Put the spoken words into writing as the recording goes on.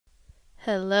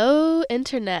Hello,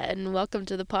 Internet, and welcome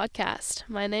to the podcast.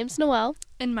 My name's Noelle,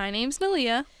 And my name's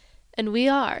Nalia. and we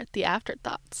are the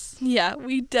Afterthoughts. Yeah,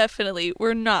 we definitely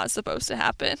were not supposed to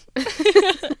happen.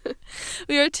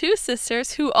 We are two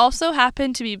sisters who also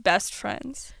happen to be best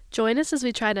friends. Join us as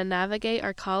we try to navigate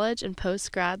our college and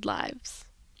post-grad lives.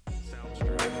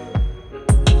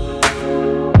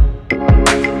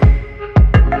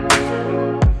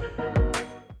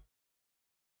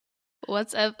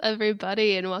 What's up,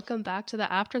 everybody, and welcome back to the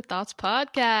Afterthoughts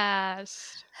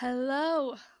podcast. Hello.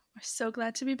 We're so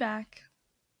glad to be back.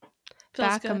 Feels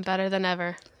Back good. and better than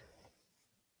ever.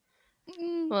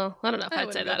 Well, I don't know if I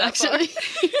I'd say wouldn't that, go that actually.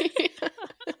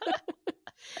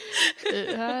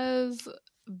 It has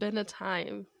been a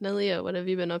time. Nelia, what have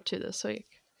you been up to this week?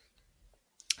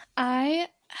 I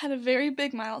had a very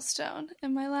big milestone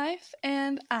in my life,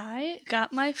 and I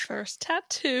got my first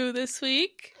tattoo this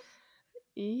week.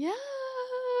 Yes.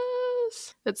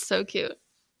 It's so cute.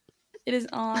 It is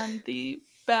on the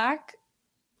back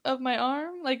of my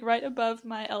arm, like right above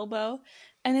my elbow,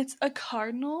 and it's a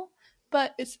cardinal,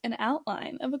 but it's an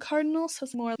outline of a cardinal, so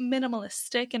it's more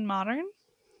minimalistic and modern,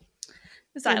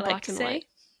 as I In like black to and say. white.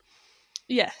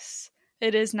 Yes,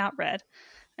 it is not red.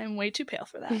 I'm way too pale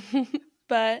for that.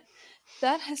 But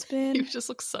that has You been, just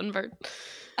look sunburned.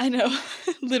 I know,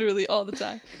 literally all the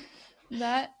time.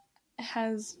 That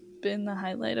has been the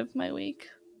highlight of my week.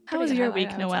 How Pretty was your highlight, week,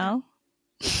 I would say. Noelle?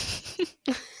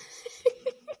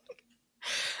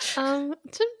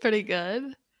 It's been pretty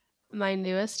good. My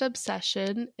newest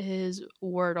obsession is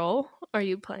Wordle. Are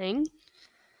you playing?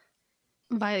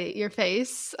 By your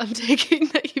face, I'm taking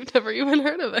that you've never even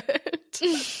heard of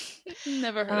it.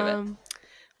 Never heard of it.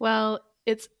 Well,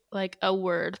 it's like a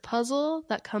word puzzle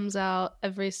that comes out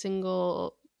every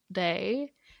single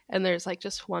day, and there's like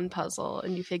just one puzzle,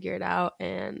 and you figure it out,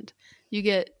 and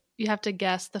you have to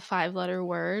guess the 5-letter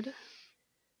word,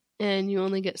 and you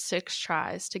only get 6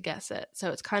 tries to guess it.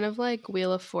 So it's kind of like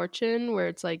Wheel of Fortune, where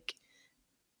it's like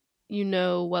you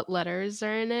know what letters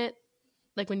are in it.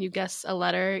 Like when you guess a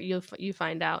letter, you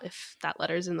find out if that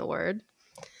letter's in the word.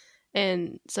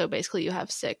 And so basically you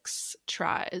have 6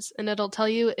 tries, and it'll tell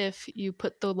you if you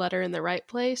put the letter in the right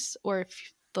place or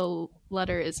if the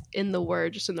letter is in the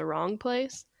word just in the wrong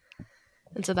place.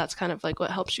 And so that's kind of like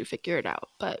what helps you figure it out.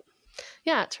 But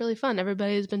yeah, it's really fun.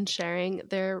 Everybody's been sharing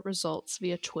their results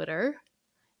via Twitter.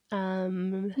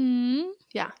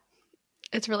 Yeah,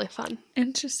 it's really fun.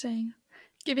 Interesting.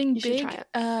 Giving You should big try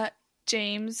it.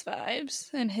 James vibes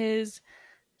and his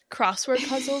crossword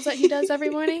puzzles that he does every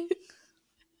morning.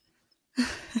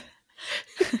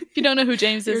 If you don't know who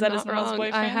James is, You're that is not Noelle's wrong.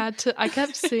 boyfriend. I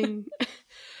kept seeing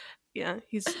yeah,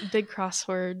 he's a big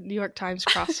crossword, New York Times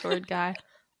crossword guy.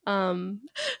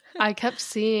 I kept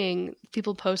seeing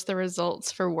people post the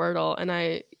results for Wordle, and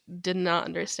I did not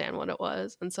understand what it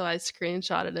was. And so I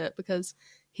screenshotted it because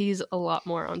he's a lot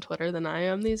more on Twitter than I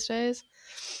am these days.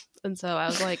 And so I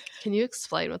was like, can you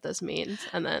explain what this means?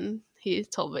 And then he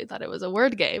told me that it was a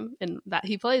word game and that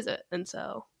he plays it. And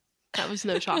so that was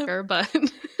no shocker, but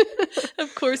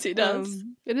Of course he does.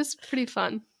 It is pretty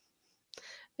fun.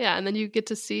 Yeah, and then you get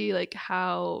to see like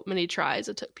how many tries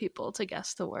it took people to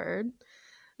guess the word.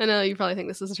 I know you probably think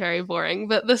this is very boring,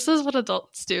 but this is what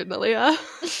adults do, Nalia.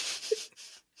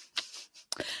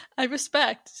 I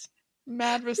respect.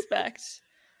 Mad respect.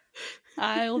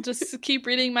 I'll just keep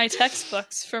reading my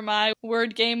textbooks for my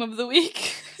word game of the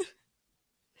week.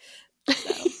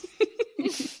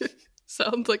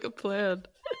 Sounds like a plan.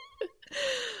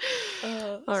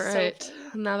 All right. So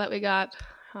Now that we got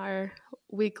our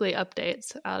weekly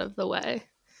updates out of the way,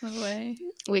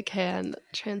 we can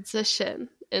transition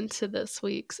into this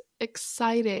week's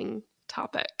exciting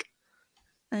topic.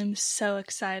 I'm so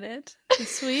excited.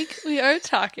 This week we are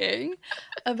talking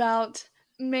about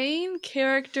main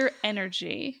character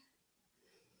energy.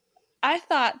 I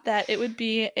thought that it would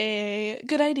be a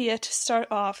good idea to start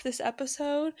off this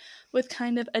episode with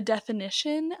kind of a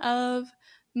definition of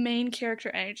main character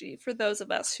energy for those of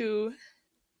us who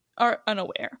are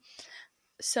unaware.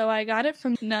 So I got it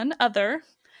from none other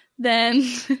than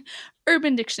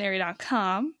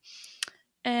urbandictionary.com.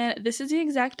 And this is the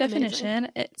exact definition.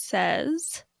 Amazing. It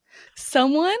says,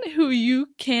 someone who you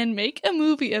can make a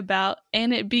movie about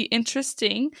and it be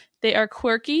interesting. They are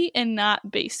quirky and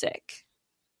not basic.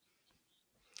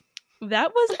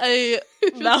 That was a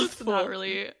mouthful. Not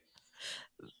really.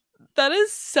 That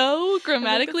is so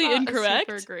grammatically incorrect.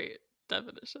 Super great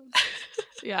definition.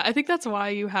 Yeah, I think that's why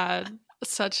you had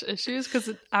such issues, because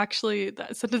that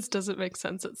sentence doesn't make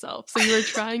sense itself. So you were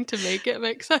trying to make it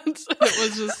make sense, and it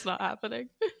was just not happening.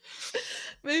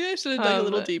 Maybe I should have dug a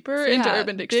little deeper into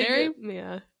Urban Dictionary.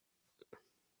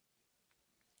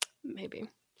 maybe.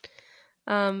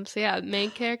 So yeah,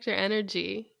 main character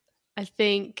energy. I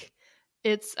think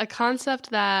it's a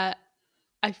concept that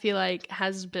I feel like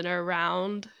has been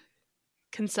around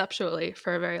conceptually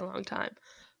for a very long time.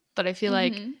 But I feel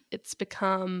like it's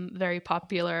become very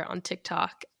popular on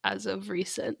TikTok as of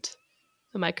recent.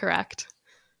 Am I correct?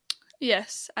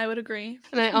 Yes, I would agree.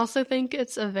 And I also think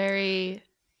it's a very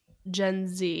Gen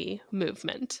Z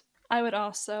movement. I would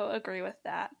also agree with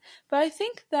that. But I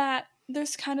think that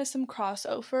there's kind of some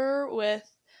crossover with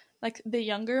like the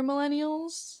younger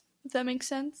millennials, if that makes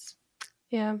sense.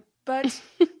 Yeah. But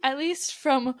at least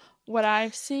from what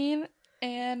I've seen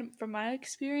and from my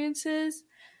experiences,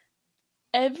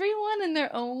 everyone in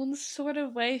their own sort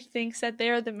of way thinks that they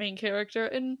are the main character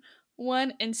in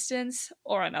one instance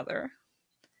or another.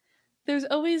 There's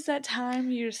always that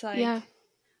time you're just like, Yeah.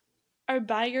 are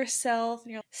by yourself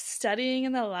and you're studying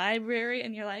in the library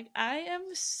and you're like, I am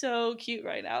so cute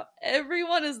right now.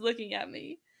 Everyone is looking at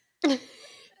me. And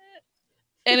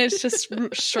it's just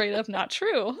straight up not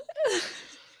true.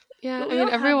 Yeah, But I we mean, all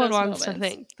have everyone those wants to moments.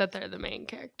 think that they're the main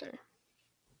character.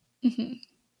 Mm-hmm.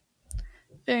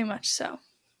 Very much so.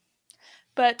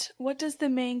 But what does the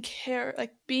main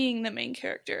being the main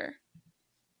character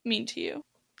mean to you?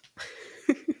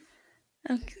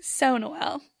 Okay, so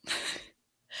Noelle.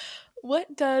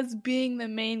 What does being the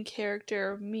main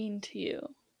character mean to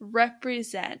you?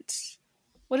 Represent?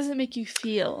 What does it make you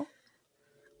feel?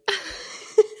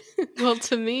 Well,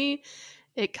 to me,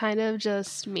 it kind of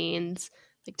just means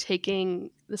like taking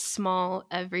the small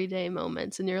everyday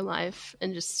moments in your life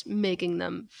and just making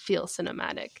them feel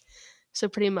cinematic. So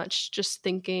pretty much just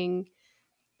thinking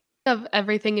of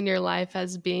everything in your life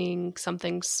as being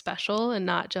something special and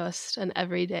not just an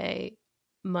everyday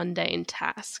mundane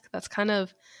task. That's kind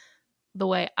of the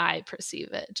way I perceive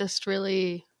it. Just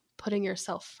really putting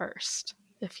yourself first,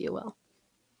 if you will.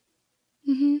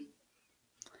 Mm-hmm.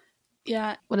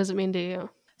 Yeah. What does it mean to you?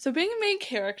 So being a main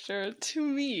character, to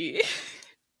me,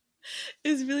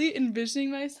 is really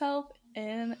envisioning myself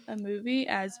in a movie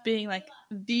as being like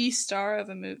the star of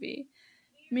a movie.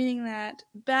 Meaning that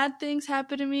bad things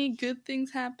happen to me, good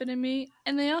things happen to me,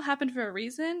 and they all happen for a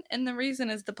reason, and the reason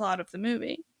is the plot of the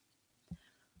movie.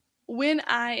 When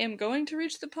I am going to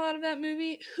reach the plot of that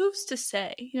movie, who's to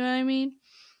say? You know what I mean?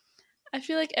 I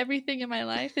feel like everything in my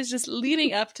life is just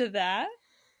leading up to that.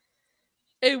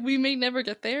 We may never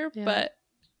get there, Yeah. but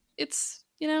it's,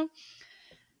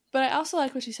 But I also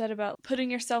like what you said about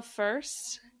putting yourself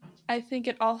first. I think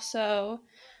it also,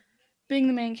 being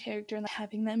the main character and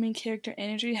having that main character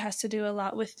energy has to do a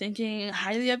lot with thinking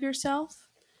highly of yourself.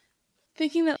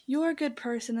 Thinking that you're a good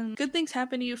person and good things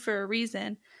happen to you for a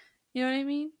reason. You know what I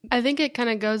mean? I think it kind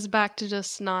of goes back to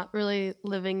just not really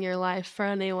living your life for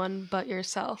anyone but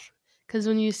yourself. Because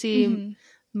when you see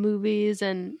movies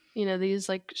and, these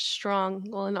like strong,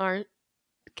 well, in our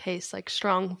case, like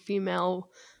strong female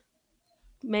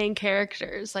main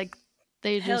characters, like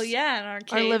they Hell just yeah, in our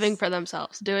case. are living for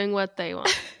themselves, doing what they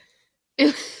want.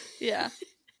 Yeah.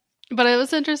 But it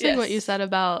was interesting what you said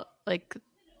about like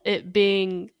it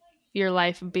being your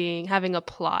life having a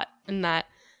plot, and that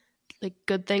like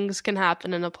good things can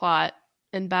happen in a plot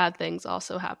and bad things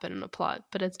also happen in a plot,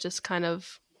 but it's just kind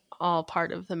of all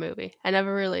part of the movie. I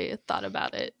never really thought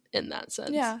about it in that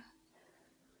sense. Yeah.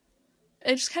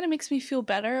 It just kind of makes me feel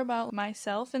better about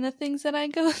myself and the things that I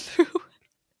go through.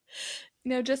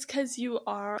 Just because you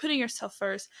are putting yourself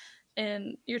first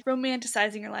and you're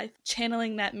romanticizing your life,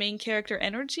 channeling that main character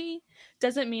energy,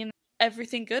 doesn't mean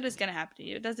everything good is going to happen to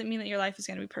you. It doesn't mean that your life is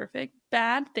going to be perfect.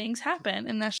 Bad things happen,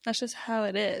 and that's just how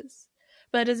it is.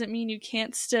 But it doesn't mean you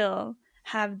can't still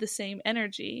have the same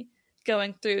energy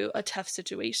going through a tough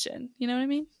situation. You know what I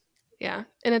mean? Yeah.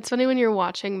 And it's funny when you're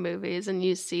watching movies and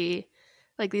you see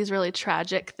like these really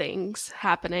tragic things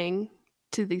happening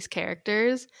to these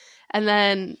characters, and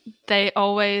then they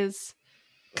always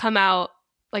come out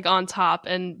like on top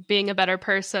and being a better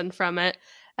person from it.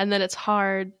 And then it's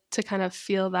hard to kind of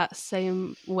feel that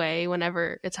same way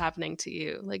whenever it's happening to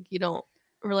you. Like you don't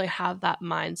really have that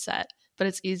mindset, but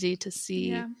it's easy to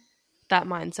see that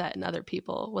mindset in other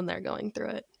people when they're going through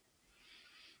it.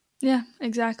 Yeah,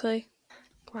 exactly.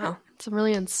 Wow. Some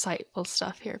really insightful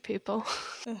stuff here, people.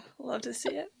 Love to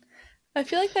see it. I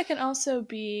feel like that can also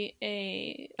be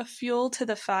a fuel to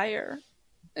the fire,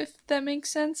 if that makes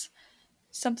sense.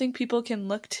 Something people can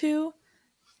look to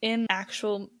in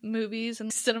actual movies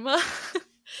and cinema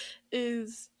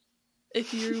is,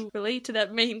 if you relate to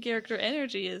that main character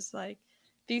energy, is like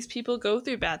these people go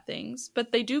through bad things,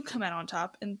 but they do come out on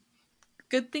top and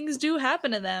good things do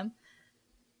happen to them,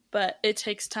 but it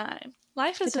takes time.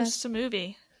 Life is just a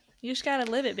movie. You just gotta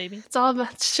live it, baby. It's all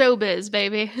about showbiz,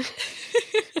 baby.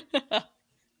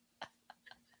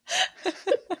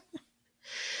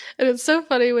 And it's so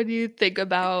funny when you think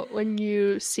about when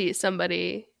you see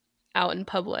somebody out in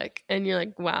public and you're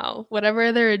like, wow,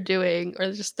 whatever they're doing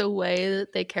or just the way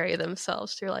that they carry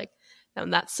themselves, you're like,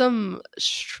 that's some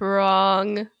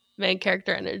strong main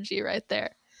character energy right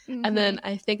there. And then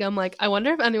I think I'm like, I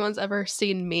wonder if anyone's ever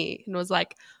seen me and was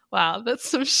like, wow, that's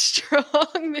some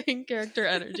strong main character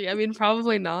energy. I mean,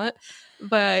 probably not,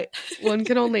 but one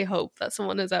can only hope that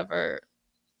someone has ever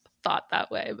thought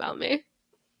that way about me.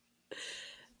 I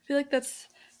feel like that's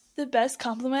the best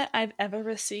compliment I've ever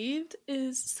received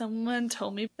is someone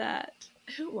told me that,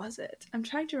 who was it? I'm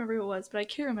trying to remember who it was, but I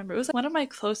can't remember. It was one of my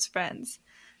close friends.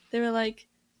 They were like,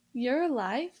 your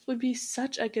life would be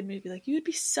such a good movie. Like, you would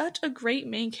be such a great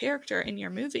main character in your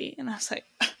movie. And I was like,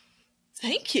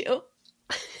 thank you.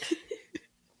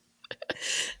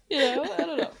 You know, I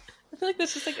don't know. I feel like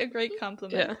that's just like a great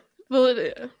compliment. Yeah. Well,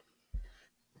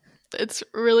 it's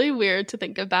really weird to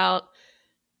think about.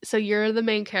 So you're the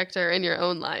main character in your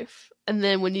own life. And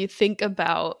then when you think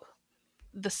about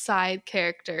the side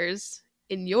characters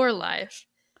in your life,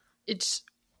 it's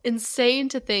insane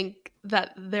to think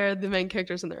that they're the main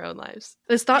characters in their own lives.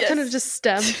 This thought kind of just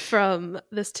stemmed from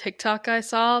this TikTok I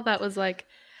saw that was like,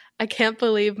 I can't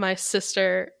believe my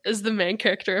sister is the main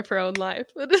character of her own life.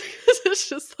 It's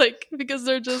just like, because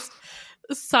they're just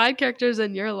side characters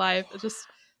in your life, just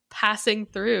passing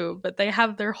through, but they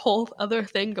have their whole other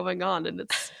thing going on, and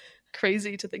it's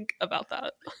crazy to think about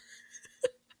that.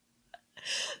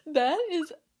 That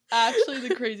is actually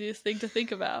the craziest thing to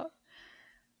think about.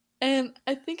 And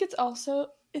I think it's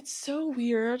so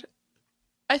weird.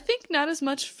 I think not as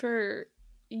much for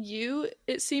you.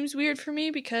 It seems weird for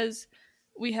me because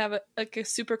we have a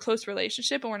super close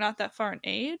relationship and we're not that far in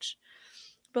age.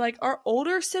 But like our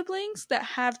older siblings that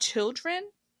have children,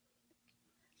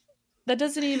 that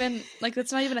doesn't even, like,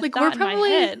 that's not even a thought in my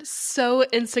head. So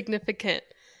insignificant.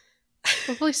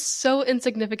 We're probably so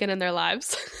insignificant in their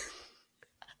lives.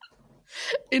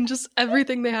 In just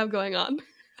everything they have going on.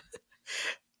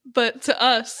 But to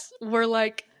us, we're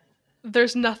like,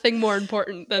 there's nothing more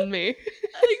important than me.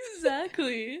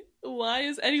 Exactly. Why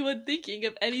is anyone thinking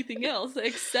of anything else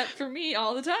except for me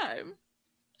all the time?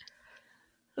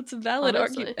 That's a valid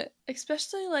argument.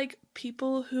 Especially like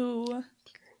people who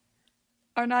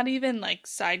are not even like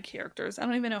side characters. I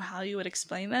don't even know how you would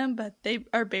explain them, but they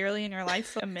are barely in your life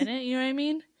for a minute, you know what I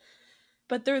mean?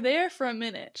 But they're there for a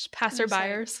minute. Just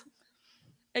passerbyers.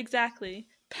 Exactly.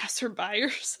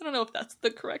 Passerbyers. I don't know if that's the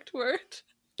correct word.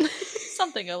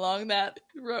 Something along that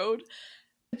road.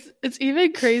 It's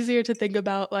even crazier to think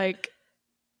about, like,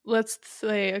 let's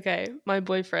say, okay, my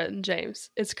boyfriend,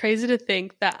 James. It's crazy to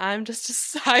think that I'm just a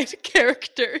side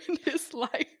character in his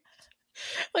life.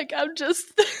 Like, I'm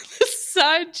just this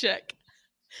side chick.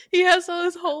 He has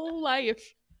his whole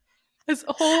life. His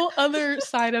whole other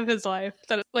side of his life.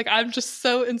 That, like, I'm just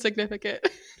so insignificant.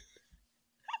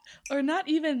 Or not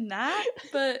even that,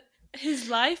 but his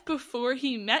life before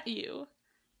he met you.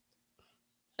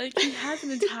 Like, he has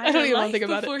an entire life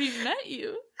before he met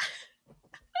you.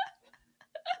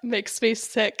 Makes me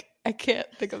sick. I can't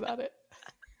think about it.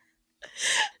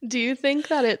 Do you think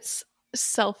that it's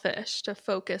selfish to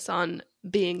focus on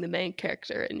being the main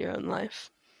character in your own life?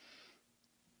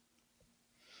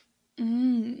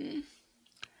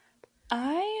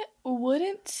 I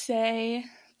wouldn't say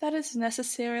that is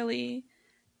necessarily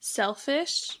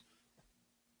selfish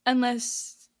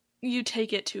unless you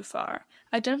take it too far.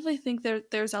 I definitely think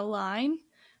there's a line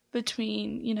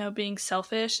between, you know, being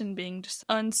selfish and being just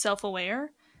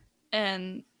unself-aware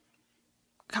and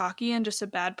cocky and just a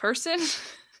bad person.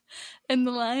 And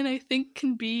the line, I think,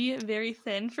 can be very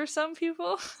thin for some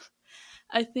people.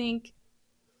 I think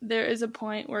there is a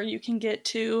point where you can get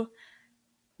too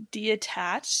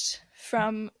detached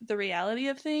from the reality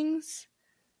of things,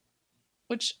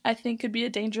 which I think could be a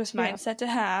dangerous mindset to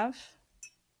have.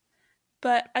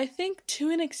 But I think to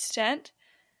an extent,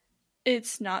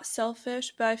 it's not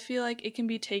selfish, but I feel like it can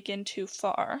be taken too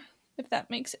far, if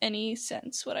that makes any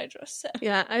sense, what I just said.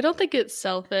 Yeah, I don't think it's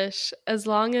selfish as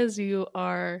long as you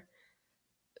are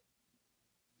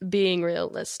being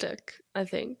realistic. I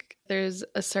think there's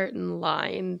a certain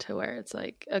line to where it's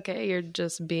like, okay, you're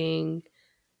just being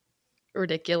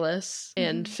ridiculous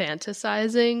and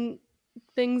fantasizing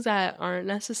things that aren't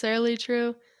necessarily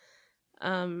true.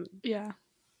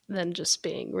 Than just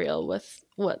being real with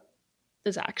what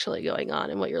is actually going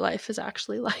on and what your life is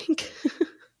actually like.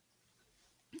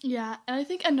 Yeah, and I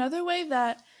think another way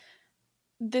that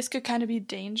this could kind of be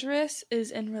dangerous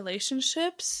is in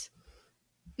relationships.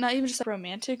 Not even just like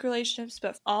romantic relationships,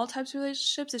 but all types of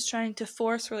relationships, is trying to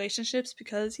force relationships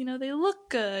because, you know, they look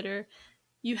good or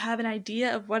you have an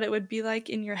idea of what it would be like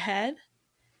in your head.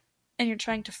 and you're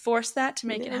trying to force that to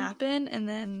make it Yeah. happen, and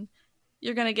then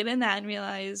you're going to get in that and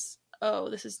realize, oh,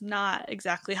 this is not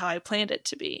exactly how I planned it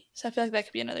to be. So I feel like that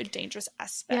could be another dangerous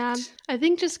aspect. Yeah, I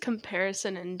think just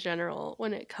comparison in general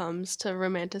when it comes to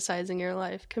romanticizing your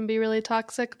life can be really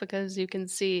toxic because you can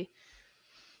see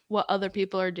what other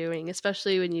people are doing,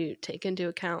 especially when you take into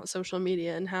account social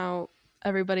media and how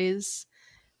everybody's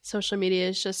social media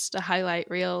is just a highlight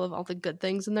reel of all the good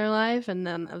things in their life and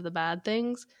none of the bad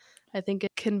things. I think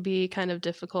it can be kind of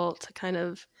difficult to kind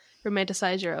of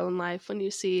romanticize your own life when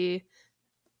you see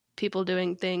people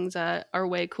doing things that are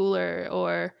way cooler,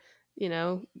 or, you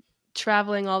know,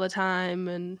 traveling all the time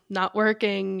and not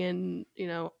working and, you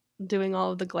know, doing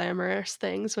all of the glamorous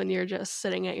things when you're just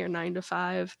sitting at your 9 to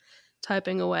 5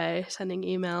 typing away, sending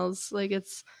emails. Like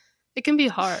it can be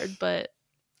hard, but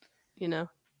you know,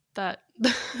 that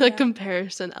the Yeah.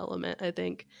 comparison element, I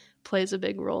think, plays a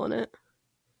big role in it.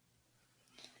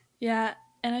 Yeah,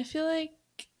 and I feel like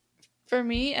for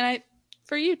me, and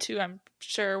for you too, I'm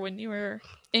sure when you were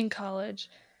in college,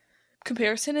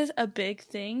 comparison is a big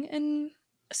thing in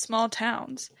small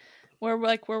towns where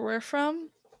we're from.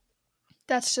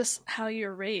 That's just how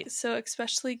you're raised. So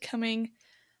especially coming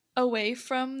away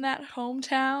from that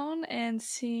hometown and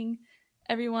seeing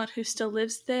everyone who still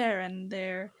lives there, and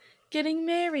they're getting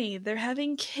married, they're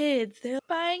having kids, they're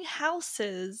buying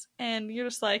houses, and you're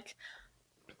just like,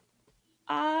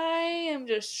 I am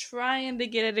just trying to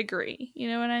get a degree. You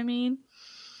know what I mean?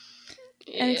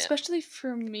 Yeah. And especially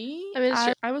for me, I mean,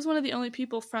 I was one of the only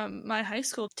people from my high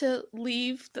school to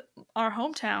leave our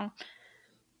hometown,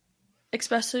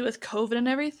 especially with COVID and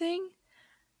everything.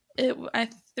 There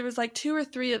was like 2 or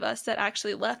 3 of us that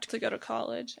actually left to go to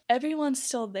college. Everyone's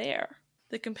still there.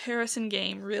 The comparison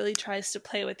game really tries to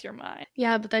play with your mind.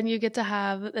 yeah, but then you get to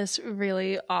have this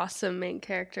really awesome main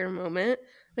character moment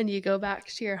when you go back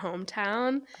to your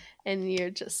hometown and you're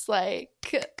just like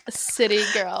a city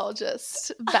girl,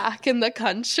 just back in the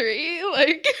country.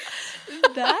 Like,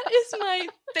 that is my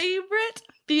favorite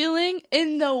feeling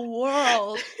in the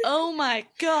world. Oh my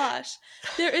gosh.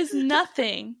 There is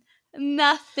nothing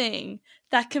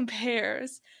that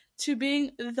compares to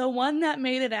being the one that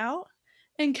made it out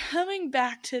and coming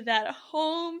back to that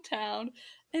hometown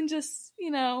and just,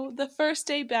 the first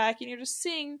day back, and you're just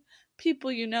seeing people,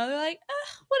 they're like,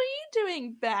 what are you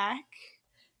doing back?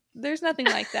 There's nothing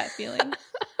like that feeling.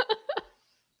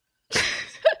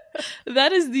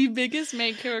 That is the biggest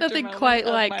main character moment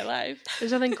of my life.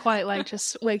 There's nothing quite like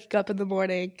just waking up in the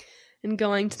morning and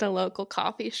going to the local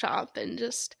coffee shop and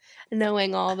just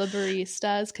knowing all the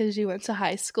baristas because you went to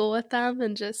high school with them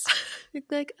and just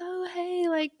like, oh, hey,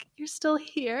 like, you're still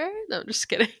here? No, I'm just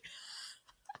kidding.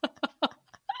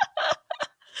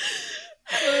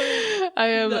 I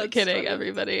am That's kidding, funny.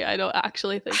 Everybody. I don't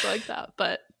actually think like that,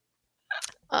 but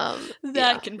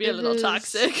that can be a little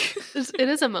toxic. It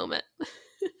is a moment.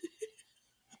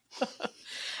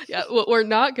 Yeah, what we're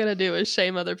not going to do is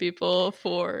shame other people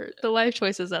for the life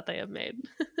choices that they have made.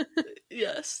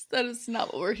 Yes, that is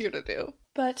not what we're here to do.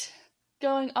 But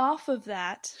going off of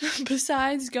that,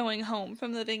 besides going home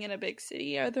from living in a big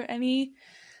city, are there any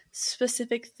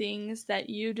specific things that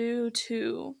you do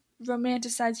to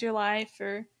romanticize your life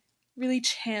or really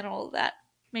channel that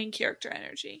main character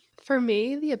energy? For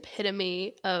me, the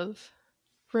epitome of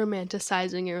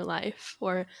romanticizing your life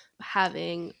or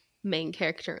having main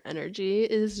character energy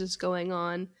is just going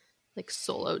on like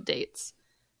solo dates.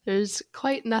 There's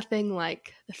quite nothing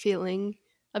like the feeling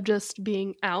of just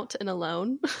being out and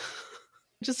alone,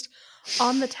 just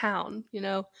on the town, you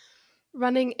know,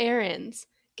 running errands,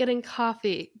 getting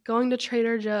coffee, going to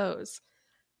Trader Joe's,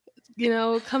 you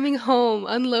know, coming home,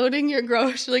 unloading your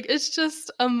groceries. Like, it's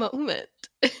just a moment,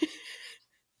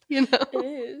 you know? It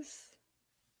is.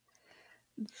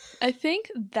 I think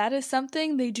that is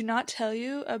something they do not tell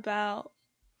you about,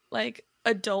 like,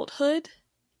 adulthood,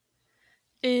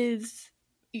 is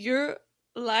your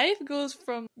life goes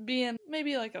from being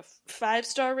maybe like a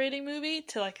 5-star rating movie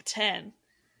to like a 10.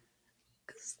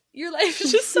 Because your life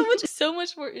is just so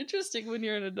much more interesting when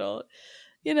you're an adult.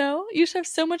 You know, you just have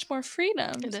so much more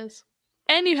freedom. It is.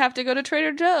 And you have to go to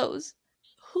Trader Joe's.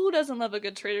 Who doesn't love a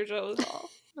good Trader Joe's haul?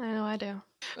 I know I do.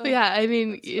 But yeah, I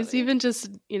mean, it's funny. even just,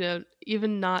 you know,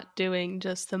 even not doing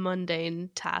just the mundane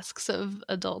tasks of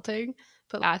adulting,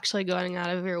 but actually going out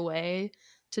of your way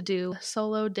to do a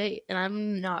solo date. And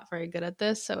I'm not very good at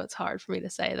this, so it's hard for me to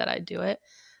say that I do it.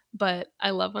 But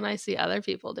I love when I see other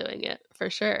people doing it, for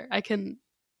sure. I can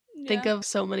think of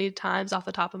so many times off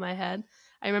the top of my head.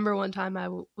 I remember one time I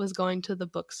was going to the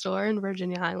bookstore in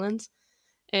Virginia Highlands,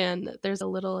 and there's a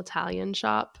little Italian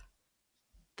shop.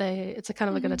 It's a kind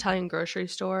of like an Italian grocery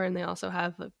store, and they also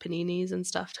have like paninis and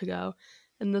stuff to go.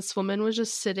 and this woman was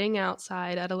just sitting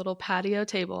outside at a little patio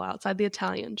table outside the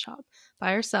Italian shop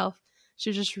by herself. She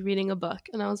was just reading a book,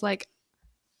 and I was like,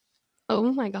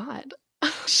 oh my God,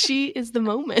 she is the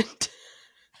moment.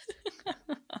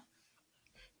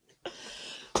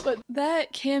 But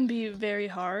that can be very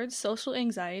hard. Social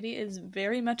anxiety is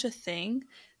very much a thing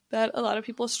that a lot of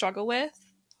people struggle with,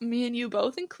 me and you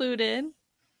both included.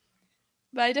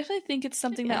 But I definitely think it's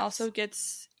something that also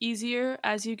gets easier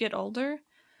as you get older.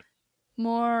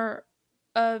 More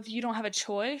of you don't have a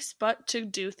choice but to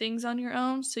do things on your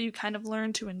own, so you kind of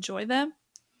learn to enjoy them,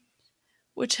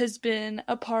 which has been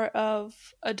a part of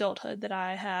adulthood that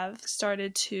I have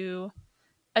started to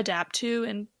adapt to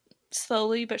and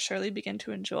slowly but surely begin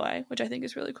to enjoy, which I think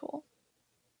is really cool.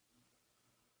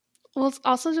 Well, it's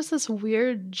also just this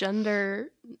weird gender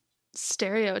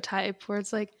stereotype where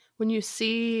it's like when you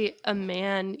see a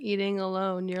man eating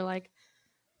alone, you're like,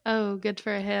 oh, good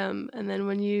for him. And then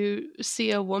when you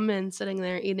see a woman sitting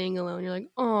there eating alone, you're like,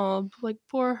 oh, like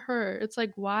poor her. It's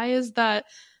like, why is that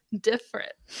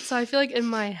different? So I feel like in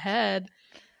my head,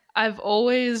 I've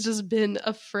always just been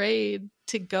afraid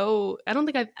to go. I don't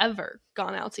think I've ever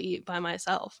gone out to eat by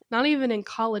myself. Not even in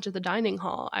college at the dining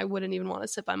hall. I wouldn't even want to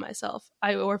sit by myself.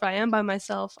 Or if I am by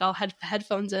myself, I'll have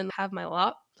headphones in, have my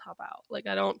laptop out. Like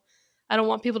I don't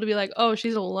want people to be like, oh,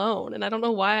 she's alone. And I don't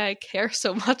know why I care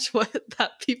so much what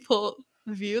that people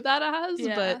view that as,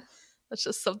 but that's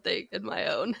just something in my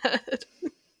own head.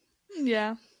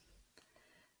 Yeah.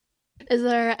 Is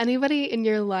there anybody in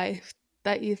your life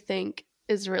that you think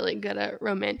is really good at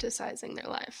romanticizing their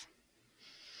life?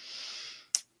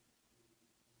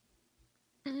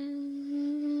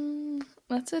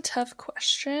 That's a tough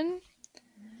question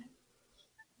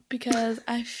because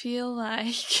I feel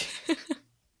like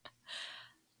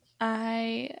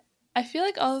I feel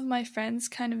like all of my friends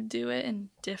kind of do it in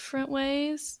different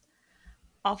ways.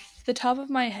 Off the top of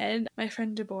my head, my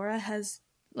friend Deborah has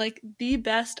like the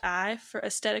best eye for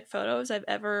aesthetic photos I've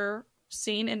ever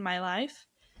seen in my life.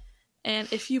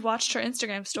 And if you watched her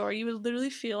Instagram story, you would literally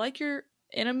feel like you're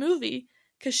in a movie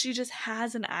because she just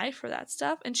has an eye for that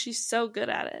stuff and she's so good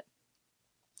at it.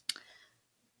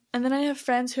 And then I have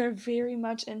friends who are very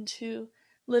much into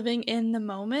living in the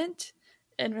moment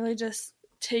and really just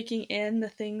taking in the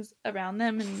things around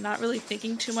them and not really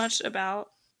thinking too much about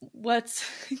what's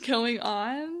going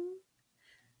on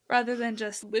rather than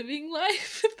just living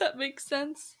life, if that makes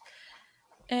sense.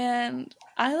 And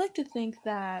I like to think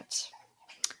that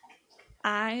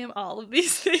I am all of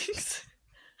these things.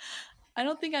 I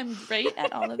don't think I'm great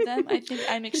at all of them. I think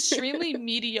I'm extremely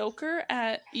mediocre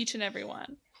at each and every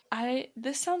one.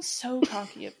 This sounds so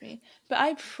cocky of me, but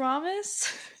I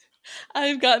promise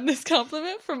I've gotten this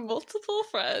compliment from multiple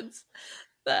friends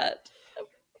that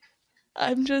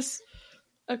I'm just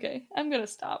okay. I'm gonna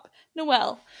stop.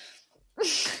 Noelle,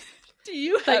 do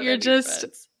you have that you're any just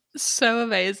friends? So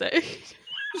amazing?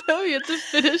 No, you have to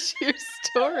finish your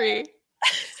story.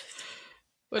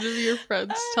 What do your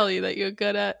friends tell you that you're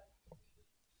good at?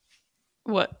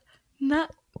 What?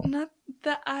 Not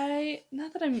that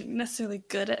I'm necessarily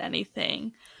good at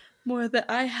anything. More that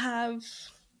I have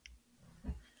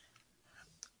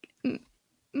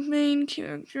main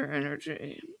character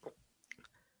energy.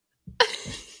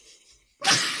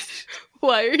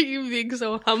 Why are you being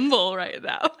so humble right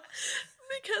now?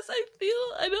 Because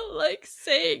I don't like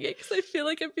saying it because I feel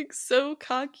like I'm being so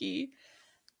cocky.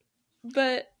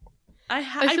 But I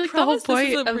feel like the whole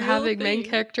point of having main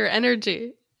character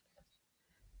energy.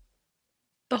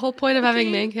 The whole point of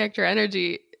having main character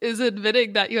energy is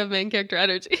admitting that you have main character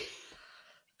energy.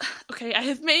 Okay, I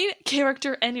have main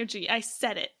character energy. I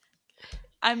said it.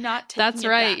 I'm not taking That's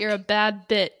right. Back. You're a bad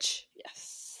bitch.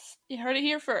 Yes. You heard it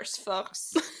here first,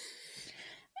 folks.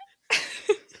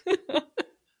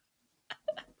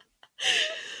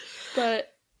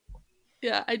 But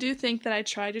yeah, I do think that I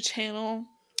try to channel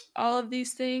all of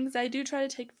these things. I do try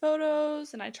to take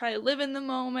photos and I try to live in the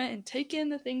moment and take in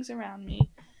the things around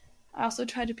me. I also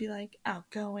try to be like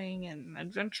outgoing and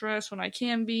adventurous when I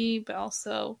can be, but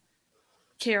also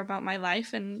care about my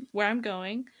life and where I'm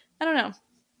going. I don't know.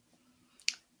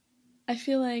 I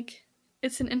feel like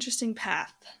it's an interesting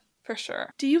path for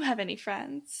sure. Do you have any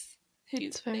friends? Who do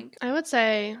you think? I would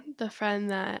say the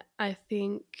friend that I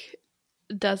think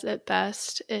does it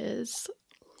best is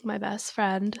my best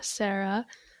friend, Sarah.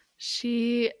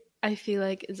 She, I feel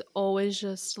like, is always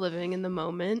just living in the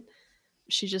moment.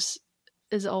 She just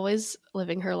is always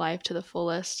living her life to the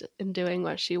fullest and doing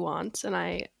what she wants. And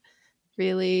I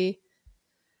really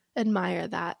admire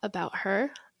that about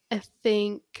her. I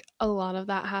think a lot of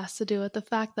that has to do with the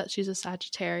fact that she's a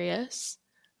Sagittarius.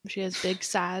 She has big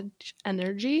Sag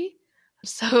energy.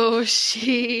 So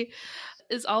she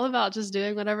is all about just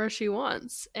doing whatever she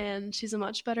wants, and she's a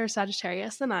much better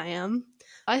Sagittarius than I am.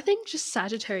 I think just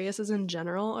Sagittariuses in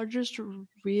general are just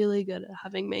really good at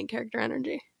having main character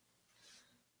energy.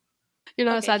 You're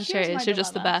not a Okay, here's my Sagittarius, you're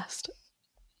just the dilemma. best.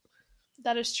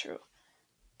 That is true.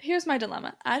 Here's my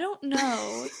dilemma. I don't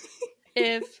know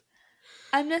if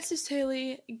I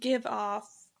necessarily give off,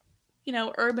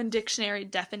 Urban Dictionary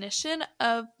definition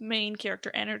of main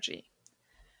character energy.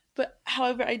 But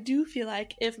however, I do feel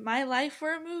like if my life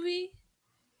were a movie,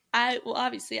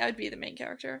 obviously I would be the main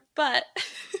character. But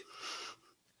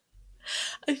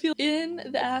I feel in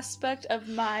the aspect of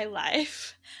my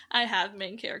life, I have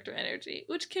main character energy,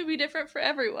 which can be different for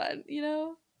everyone,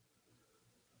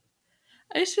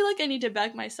 I just feel like I need to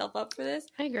back myself up for this.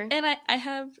 I agree. And I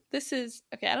have, this is,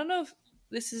 okay, I don't know if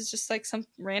this is just like some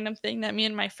random thing that me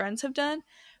and my friends have done,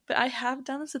 but I have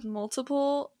done this with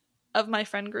multiple of my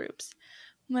friend groups.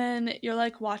 When you're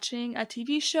like watching a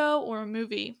TV show or a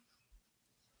movie,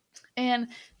 and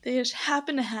they just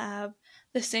happen to have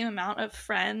the same amount of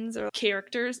friends or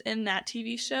characters in that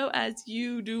TV show as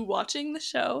you do watching the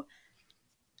show.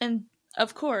 And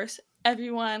of course,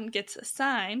 everyone gets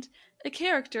assigned a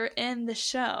character in the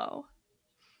show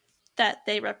that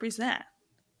they represent.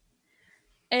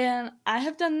 And I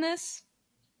have done this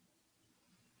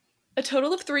a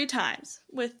total of 3 times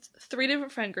with 3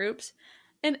 different friend groups.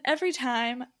 And every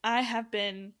time I have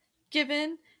been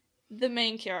given the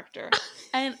main character.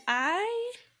 And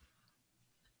I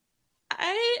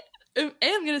am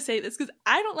going to say this because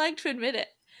I don't like to admit it.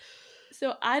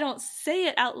 So I don't say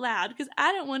it out loud because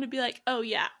I don't want to be like, oh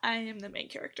yeah, I am the main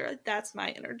character. That's my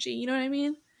energy. You know what I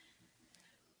mean?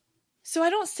 So I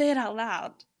don't say it out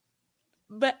loud.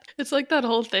 But it's like that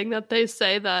whole thing that they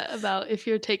say that about if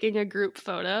you're taking a group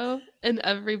photo and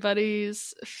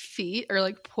everybody's feet are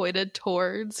like pointed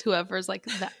towards whoever's like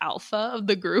the alpha of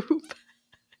the group.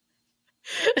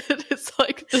 It's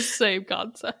like the same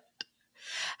concept.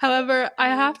 However, I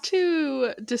have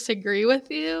to disagree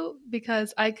with you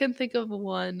because I can think of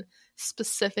one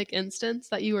specific instance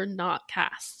that you were not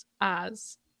cast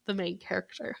as the main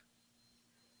character.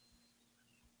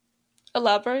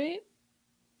 Elaborate.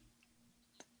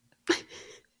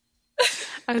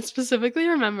 I specifically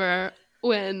remember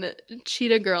when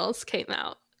Cheetah Girls came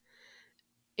out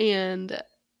and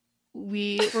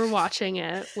we were watching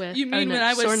it with You mean when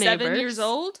I was 7 years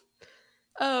old?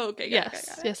 Oh, okay. Got it.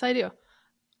 Yes, I do.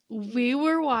 We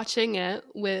were watching it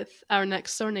with our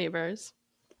next door neighbors.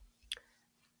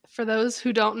 For those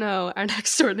who don't know, our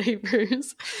next door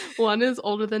neighbors, one is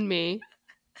older than me,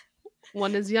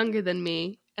 one is younger than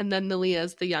me, and then Nalia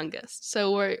is the youngest.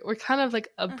 So we're kind of like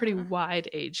a pretty wide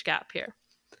age gap here.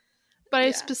 But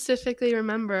I specifically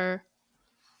remember,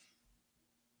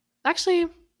 actually,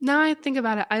 now I think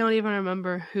about it, I don't even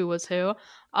remember who was who.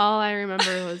 All I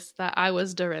remember was that I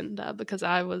was Dorinda because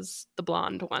I was the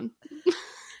blonde one.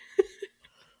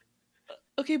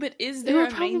 Okay, but is there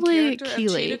a main character of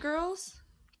Cheetah Girls?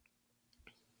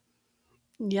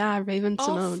 Yeah, Raven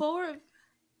Simone.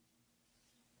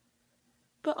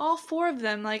 But all 4 of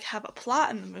them like have a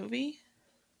plot in the movie.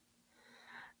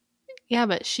 Yeah,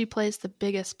 but she plays the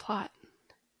biggest plot.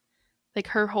 Like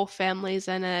her whole family's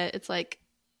in it. It's like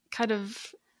kind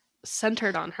of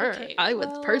centered on her. Okay, I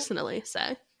would personally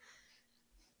say.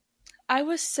 I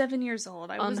was 7 years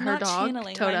old. I was not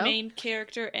channeling my main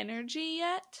character energy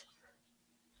yet.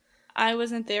 I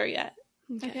wasn't there yet.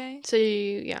 Okay. So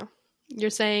you're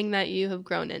saying that you have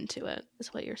grown into it,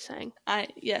 is what you're saying.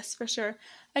 Yes, for sure.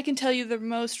 I can tell you the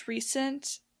most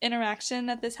recent interaction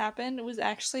that this happened was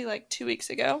actually like 2 weeks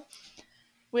ago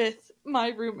with my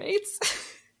roommates.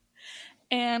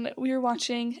 And we were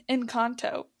watching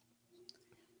Encanto.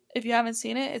 If you haven't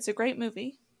seen it, it's a great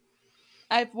movie.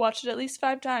 I've watched it at least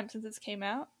 5 times since it came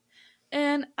out.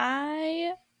 And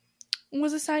I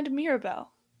was assigned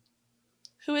Mirabelle,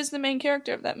 who is the main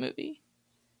character of that movie.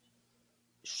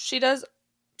 She does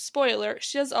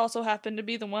also happen to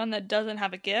be the one that doesn't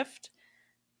have a gift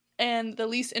and the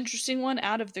least interesting one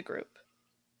out of the group.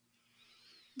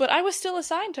 But I was still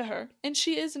assigned to her, and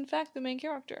she is, in fact, the main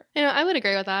character. I would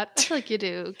agree with that. I feel like you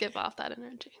do give off that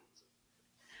energy.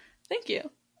 Thank you.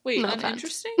 Wait, no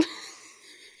uninteresting?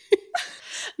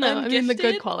 No, I mean the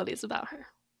good qualities about her.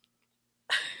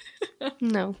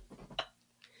 No.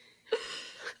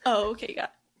 Oh, okay, got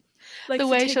it. Like the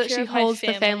way she holds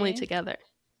the family together.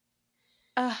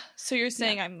 So you're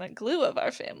saying I'm the glue of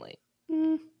our family.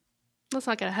 Let's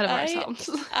not get ahead of ourselves.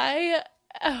 I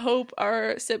hope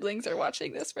our siblings are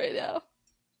watching this right now.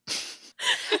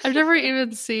 I've never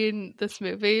even seen this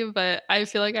movie, but I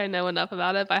feel like I know enough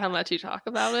about it by how much you talk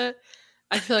about it.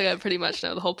 I feel like I pretty much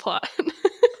know the whole plot.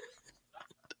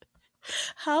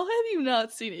 How have you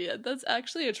not seen it yet? That's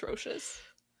actually atrocious.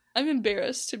 I'm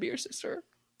embarrassed to be your sister.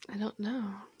 I don't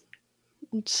know.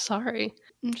 I'm sorry.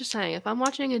 I'm just saying, if I'm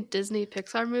watching a Disney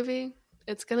Pixar movie,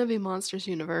 it's gonna be Monsters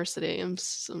University. I'm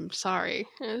sorry.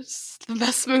 It's the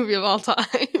best movie of all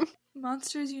time.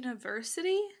 Monsters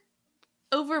University?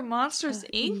 Over Monsters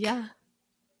Inc.? Yeah.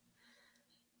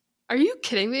 Are you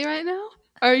kidding me right now?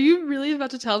 Are you really about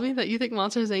to tell me that you think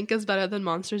Monsters Inc. is better than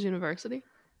Monsters University?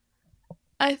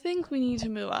 I think we need to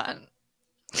move on.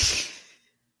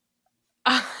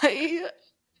 I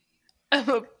am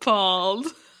appalled.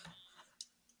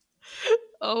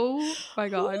 Oh my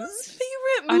god. Whose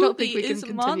favorite movie I don't think we can is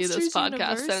continue Monsters this podcast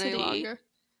University? any longer.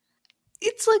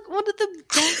 It's like one of the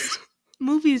best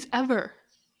movies ever.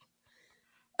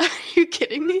 Are you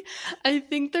kidding me? I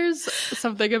think there's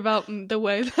something about the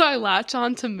way that I latch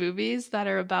on to movies that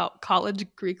are about college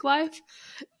Greek life,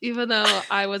 even though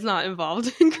I was not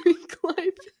involved in Greek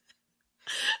life.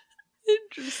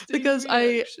 Interesting. Because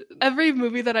reaction. every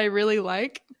movie that I really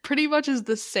like pretty much is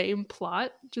the same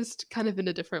plot, just kind of in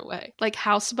a different way. Like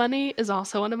House Bunny is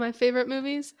also one of my favorite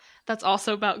movies. That's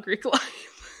also about Greek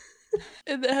life.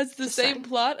 It has the Just same saying.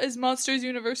 plot as Monsters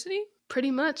University? Pretty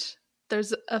much.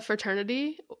 There's a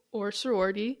fraternity or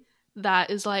sorority that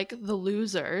is like the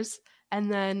losers,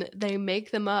 and then they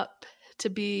make them up to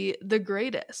be the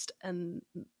greatest, and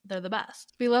they're the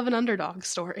best. We love an underdog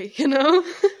story, you know?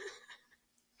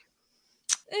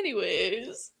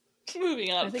 Anyways,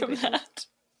 moving I on think from we do. that.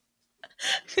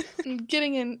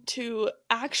 Getting into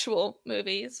actual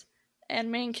movies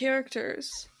and main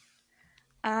characters.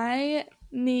 I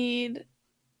need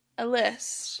a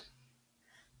list.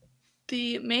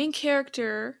 The main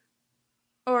character,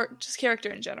 or just character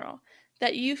in general,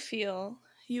 that you feel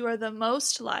you are the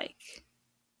most like,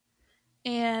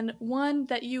 and one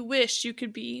that you wish you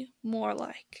could be more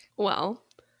like. Well,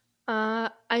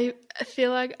 I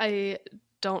feel like I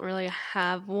don't really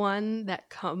have one that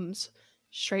comes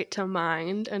straight to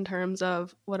mind in terms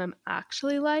of what I'm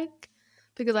actually like,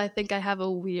 because I think I have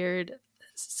a weird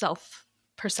self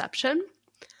perception.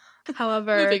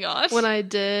 However, Moving on. when I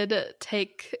did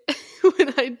take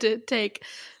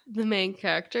the main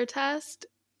character test,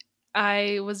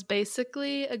 I was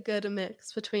basically a good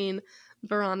mix between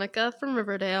Veronica from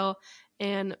Riverdale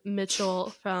and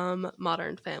Mitchell from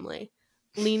Modern Family,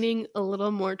 leaning a little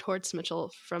more towards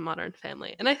Mitchell from Modern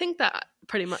Family. And I think that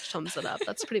pretty much sums it up.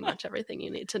 That's pretty much everything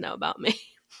you need to know about me.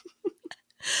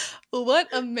 What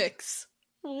a mix.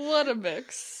 What a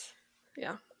mix.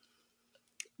 Yeah.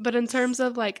 But in terms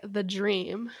of like the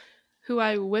dream, who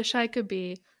I wish I could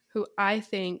be, who I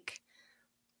think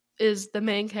is the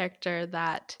main character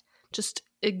that just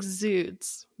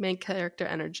exudes main character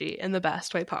energy in the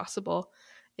best way possible,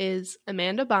 is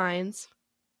Amanda Bynes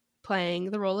playing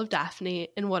the role of Daphne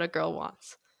in What a Girl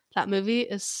Wants. That movie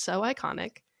is so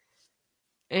iconic,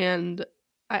 and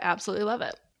I absolutely love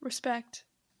it. Respect.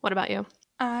 What about you?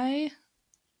 I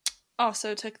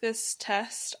also took this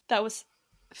test that was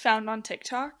found on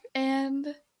TikTok,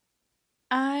 and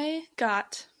I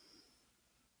got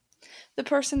the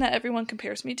person that everyone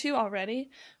compares me to already,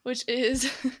 which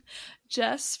is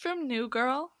Jess from New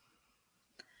Girl.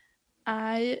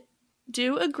 I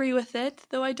do agree with it,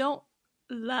 though I don't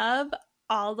love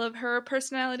all of her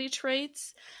personality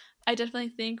traits. I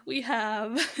definitely think we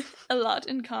have a lot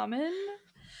in common.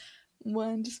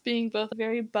 One, just being both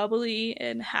very bubbly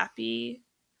and happy,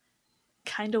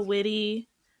 kind of witty.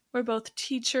 We're both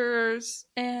teachers,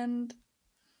 and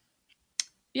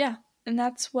yeah, and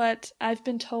that's what I've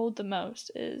been told the most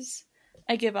is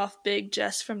I give off big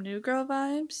Jess from New Girl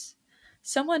vibes.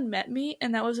 Someone met me,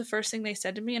 and that was the first thing they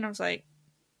said to me, and I was like,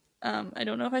 I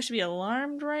don't know if I should be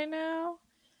alarmed right now,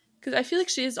 because I feel like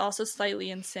she is also slightly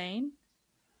insane,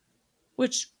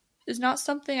 which is not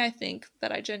something I think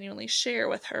that I genuinely share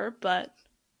with her, but,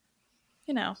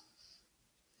 you know,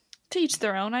 to each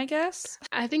their own, I guess.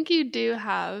 I think you do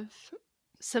have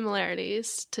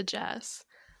similarities to Jess,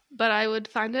 but I would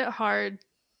find it hard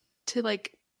to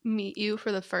like meet you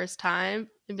for the first time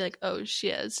and be like, oh, she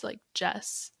is like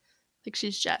Jess. Like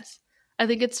she's Jess. I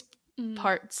think it's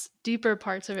deeper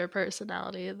parts of your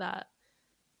personality that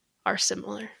are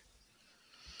similar,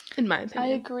 in my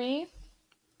opinion. I agree.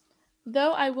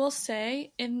 Though I will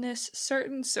say, in this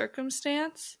certain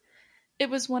circumstance, it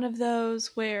was one of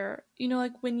those where, you know,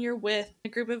 like when you're with a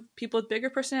group of people with bigger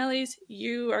personalities,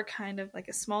 you are kind of like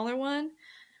a smaller one.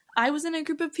 I was in a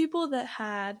group of people that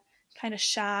had kind of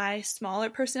shy,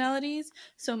 smaller personalities,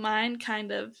 so mine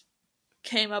kind of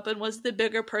came up and was the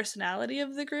bigger personality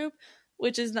of the group,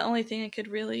 which is the only thing I could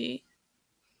really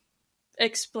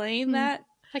explain that.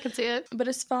 I can see it. But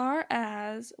as far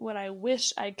as what I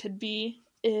wish I could be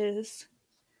is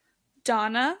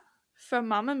Donna from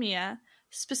Mamma Mia,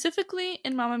 specifically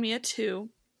in Mamma Mia 2.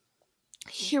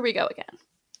 Here we go again.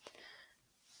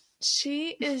 She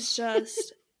is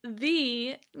just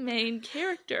the main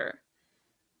character.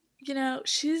 You know,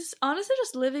 she's honestly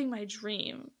just living my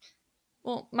dream.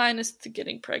 Well, minus the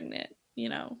getting pregnant, you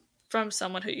know, from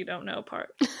someone who you don't know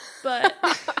part. But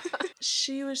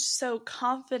she was so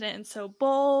confident and so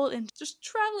bold and just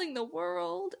traveling the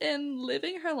world and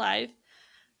living her life,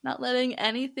 not letting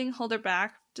anything hold her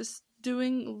back, just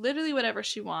doing literally whatever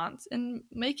she wants and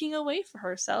making a way for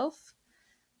herself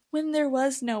when there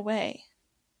was no way.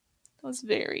 It was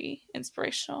very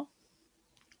inspirational.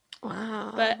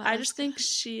 Wow. But I just think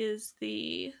she is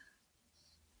the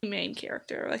main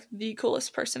character, like the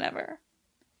coolest person ever.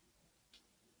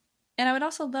 And I would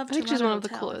also love to. I think she's one of the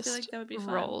hotel. coolest I feel like that would be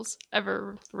fun. roles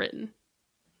ever written.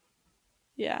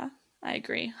 Yeah, I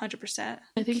agree, 100%.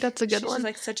 I think that's a good one. She's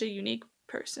like such a unique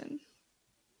person.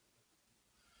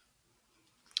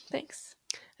 Thanks.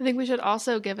 I think we should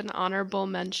also give an honorable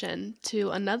mention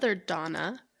to another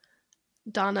Donna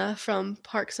from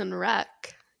Parks and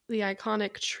Rec, the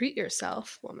iconic Treat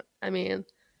Yourself woman. I mean,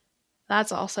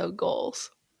 that's also goals.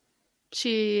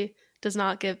 She does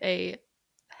not give a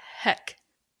heck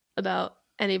about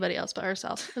anybody else but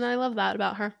herself, and I love that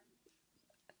about her.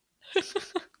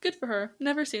 Good for her.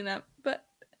 Never seen that, but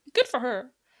good for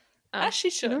her. As she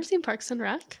should. You've never seen Parks and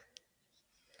Rec?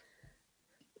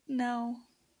 No.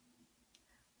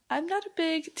 I'm not a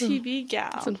big TV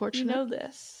gal. That's unfortunate. You know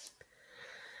this.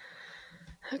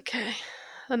 Okay.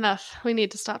 Enough. We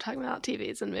need to stop talking about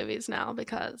TVs and movies now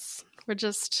because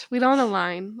we don't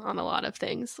align on a lot of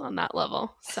things on that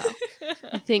level. So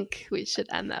I think we should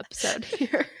end the episode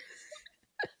here.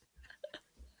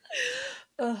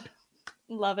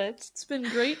 Love it. It's been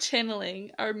great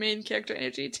channeling our main character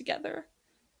energy together.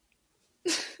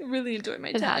 Really enjoyed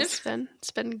my time. It has been.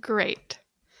 It's been great.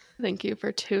 Thank you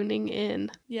for tuning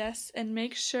in. Yes, and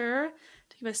make sure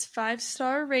to give us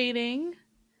 5-star rating,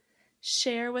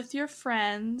 share with your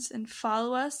friends, and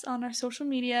follow us on our social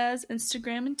medias,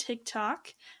 Instagram and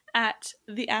TikTok, at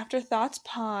The Afterthoughts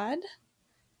Pod.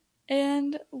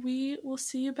 And we will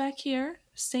see you back here,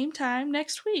 same time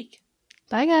next week.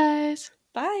 Bye, guys.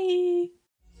 Bye.